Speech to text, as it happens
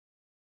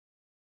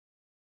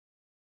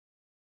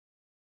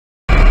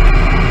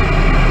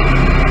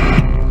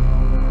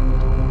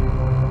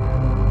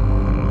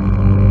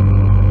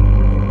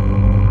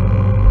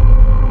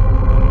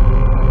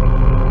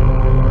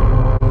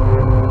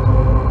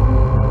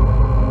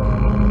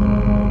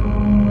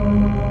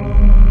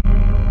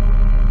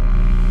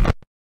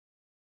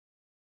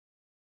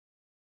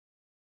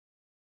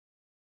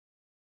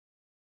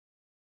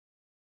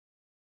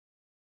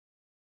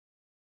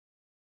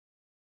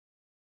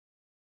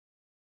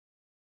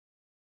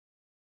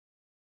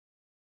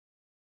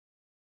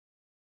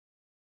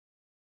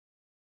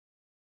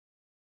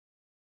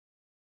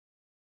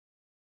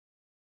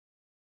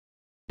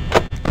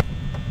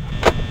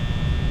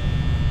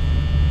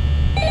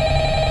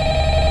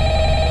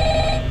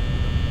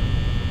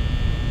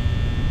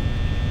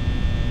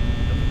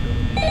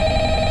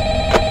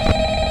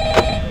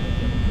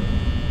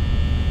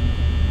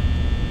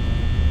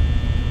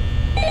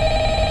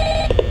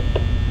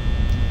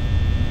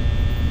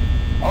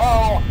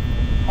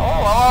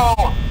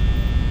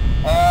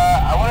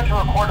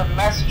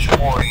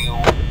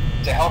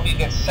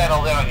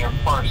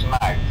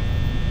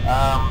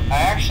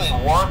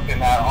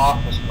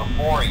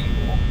bore you.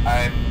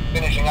 I'm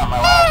finishing up my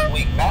last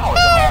week now, as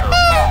a matter of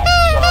fact,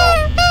 so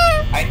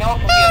I know it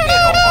can be a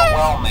bit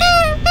overwhelming,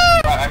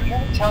 but I'm here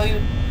to tell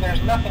you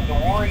there's nothing to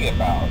worry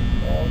about.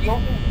 You'll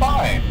be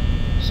fine.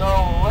 So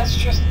let's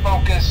just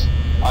focus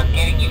on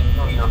getting you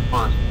through your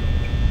first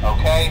week,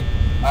 okay?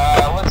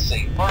 Let's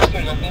see. First,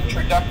 there's an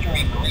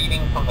introductory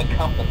greeting from the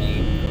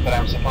company that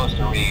I'm supposed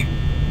to read.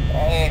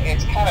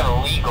 It's kind of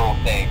a legal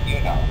thing,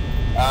 you know.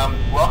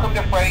 Welcome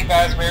to Freddy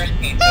Fazbear's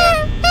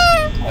Pizza,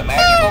 a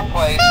magical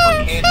place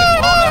for kids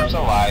and grown-ups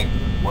alike,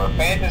 where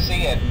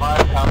fantasy and fun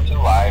come to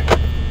life.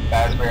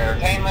 Fazbear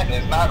Entertainment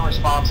is not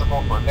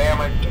responsible for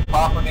damage to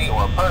property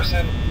or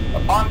person.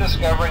 Upon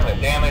discovering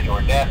that damage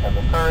or death has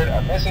occurred,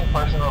 a missing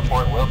person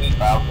report will be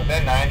filed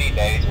within 90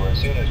 days or as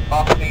soon as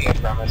property and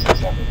premises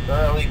have been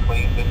thoroughly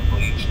cleaned and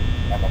bleached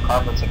and the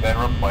carpets have been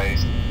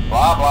replaced.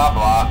 Blah, blah,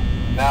 blah.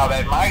 Now,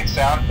 that might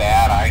sound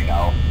bad, I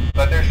know,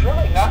 but there's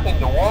really nothing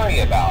to worry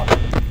about.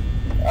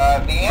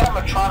 The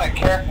animatronic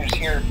characters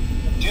here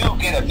do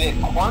get a bit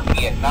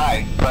quirky at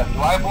night, but do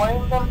I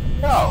blame them?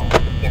 No.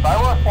 If I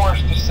were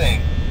forced to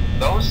sing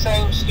those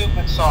same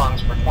stupid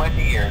songs for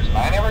 20 years and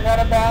I never got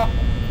a bath,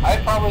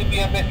 I'd probably be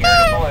a bit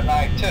irritable at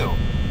night too.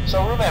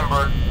 So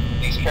remember,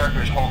 these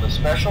characters hold a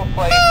special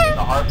place in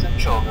the hearts of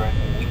children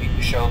and we need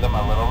to show them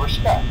a little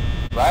respect,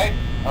 right?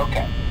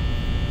 Okay.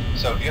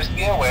 So just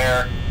be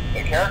aware,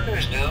 the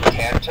characters do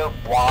tend to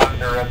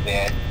wander a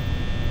bit.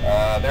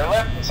 They're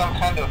left in some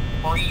kind of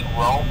free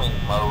roaming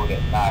mode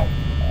at night.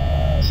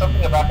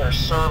 Something about their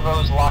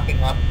servos locking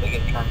up if they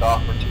get turned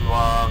off for too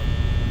long.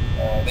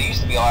 They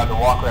used to be allowed to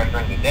walk around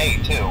during the day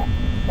too,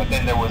 but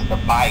then there was the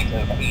bite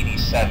of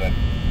 87.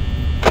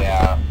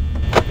 Yeah,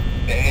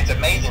 it's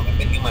amazing that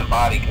the human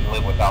body can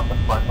live without the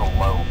frontal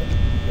lobe,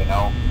 you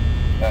know?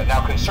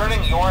 Now,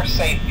 concerning your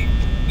safety,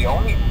 the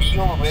only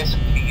real risk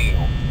to you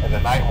as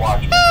a night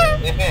watchman,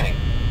 if any,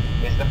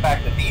 is the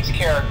fact that these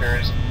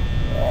characters,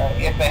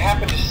 if they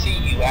happen to see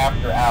you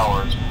after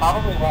hours,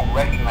 probably won't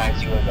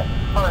recognize you as a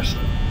person.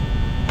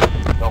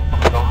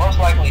 They'll most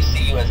likely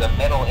see you as a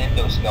metal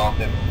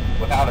endoskeleton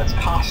without its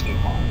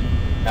costume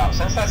on. Now,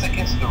 since that's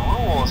against the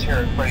rules here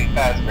at Freddy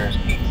Fazbear's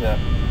Pizza,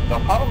 they'll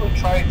probably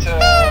try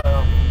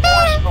to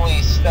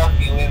forcefully stuff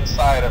you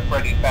inside a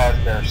Freddy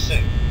Fazbear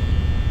suit.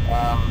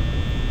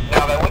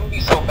 Now, that wouldn't be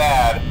so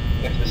bad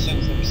if the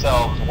suits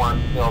themselves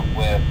weren't filled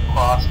with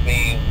cross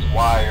beams,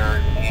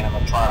 wires, and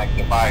animatronic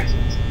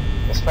devices,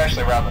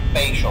 especially around the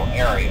facial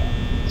area.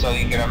 So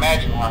you can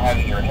imagine how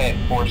having your head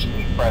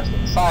forcibly pressed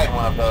inside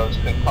one of those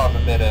could cause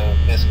a bit of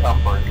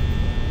discomfort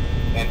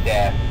and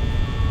death.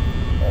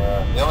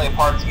 The only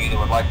parts of you that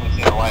would likely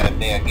see the light of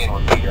day again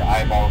would be your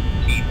eyeballs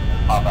and teeth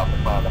that pop out the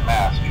front of the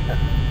mask.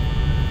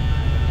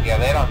 Yeah,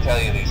 they don't tell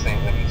you these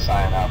things when you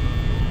sign up.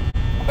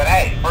 But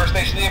hey, first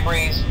station of the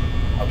breeze.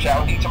 I'll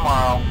chat with you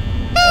tomorrow.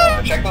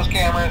 Check those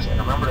cameras and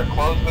remember to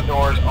close the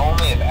doors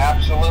only if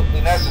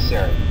absolutely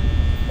necessary.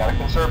 Gotta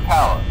conserve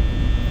power.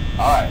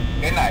 Alright,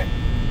 good night.